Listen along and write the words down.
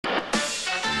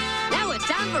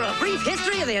brief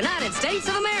history of the United States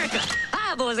of America.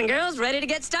 Hi, boys and girls, ready to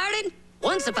get started?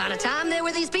 Once upon a time, there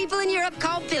were these people in Europe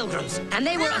called pilgrims, and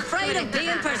they were afraid of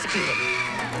being persecuted.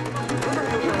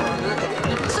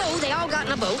 So they all got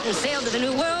in a boat and sailed to the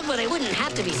New World where they wouldn't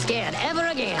have to be scared ever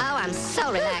again. Oh, I'm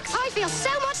so relaxed. I feel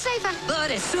so much safer.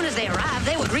 But as soon as they arrived,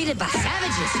 they were greeted by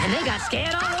savages, and they got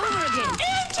scared all over again.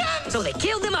 So they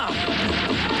killed them all.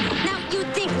 Now,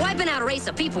 you'd think wiping out a race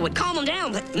of people would calm them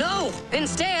down, but no.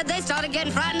 Instead, they started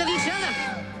getting frightened of each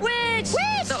other. Witch!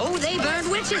 So they burned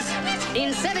witches.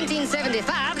 In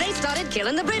 1775, they started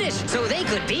killing the British so they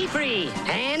could be free.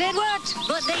 And it worked,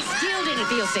 but they still didn't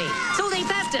feel safe. So they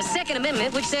passed a Second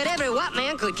Amendment which said every white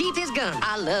man could keep his gun.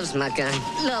 I loves my gun.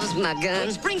 Loves my gun.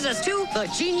 Which brings us to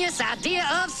the genius idea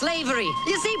of slavery.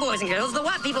 You see, boys and girls, the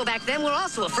white people back then were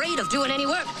also afraid of doing any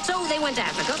work. So they went to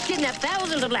Africa, kidnapped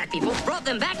thousands of black people, brought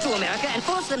them back to America, and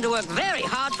forced them to work very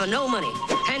hard for no money.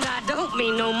 And I don't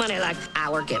mean no money like I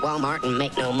work at Walmart and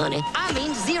make no money. I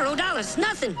mean $0.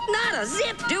 Nothing. Not a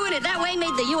zip. Doing it that way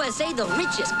made the USA the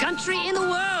richest country in the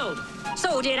world.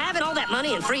 So did having all that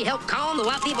money and free help calm the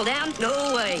white people down?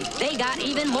 No way. They got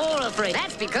even more afraid.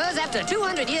 That's because after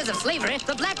 200 years of slavery,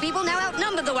 the black people now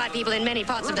outnumbered the white people in many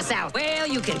parts of the South. Well,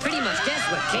 you can pretty much guess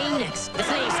what came next. The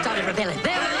slaves started rebelling.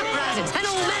 There were uprisings. An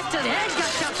old master's head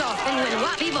got chopped off. And when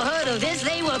white people heard of this,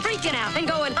 they were freaking out and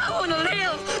going, I want to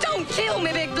live. Don't kill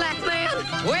me, big black man.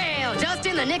 Well, just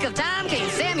in the nick of time came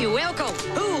Samuel Colt,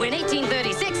 who in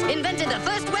 1836 invented the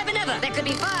first weapon ever that could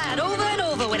be fired over and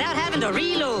over without having to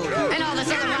reload. And all the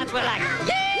Southern whites were like,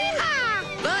 yeah!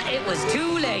 But it was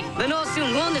too late. The North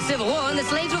soon won the Civil War and the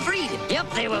slaves were freed.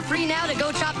 Yep, they were free now to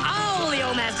go chop all the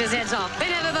old masters' heads off.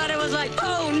 And everybody was like,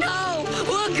 oh no,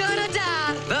 we're gonna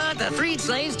die. But the freed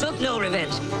slaves took no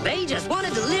revenge. They just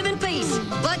wanted to live in peace.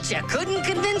 But you couldn't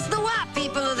convince the white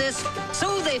people of this.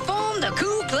 So they formed the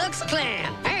Ku Klux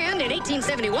Klan. And in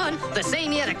 1871, the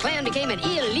same year the Klan became an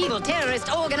illegal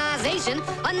terrorist organization,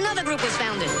 another group was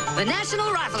founded, the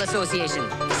National Rifle Association.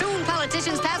 Soon,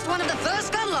 politicians passed one of the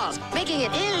first gun laws, making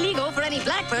it illegal for any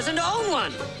black person to own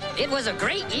one. It was a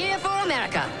great year for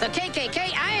America, the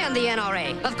KKK and the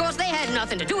NRA. Of course, they had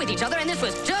nothing to do with each other, and this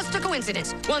was just a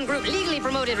coincidence. One group legally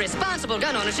promoted responsible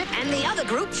gun ownership, and the other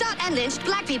group shot and lynched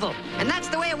black people. And that's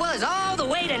the way it was all the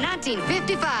way to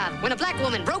 1955, when a black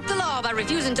woman broke the law by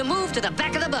refusing to move to the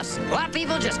back of the bus. White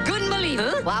people just couldn't believe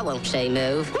it. Well, I won't say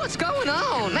move. What's going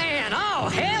on? Man, all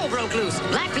hell broke loose.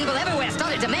 Black people everywhere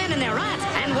started demanding their rights,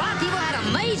 and white people had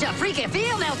a major freaky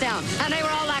feel meltdown. And they were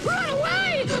all like, run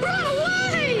away! Run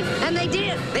away! And they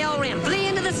did. They all ran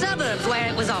fleeing to the suburbs where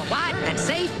it was all white and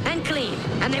safe and clean.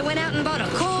 And they went out and bought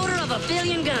 250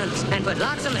 million guns and put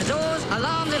locks on the doors,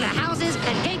 alarms in the houses,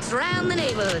 and gates around the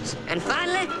neighborhoods. And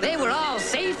finally, they were all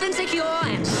safe and secure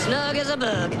and snug as a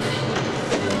bug.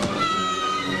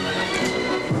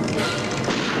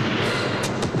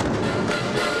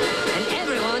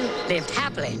 Lived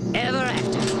happily ever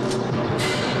after.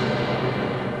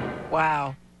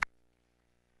 Wow.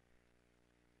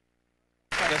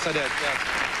 Yes, I did. Yes.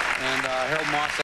 And Harold Moss.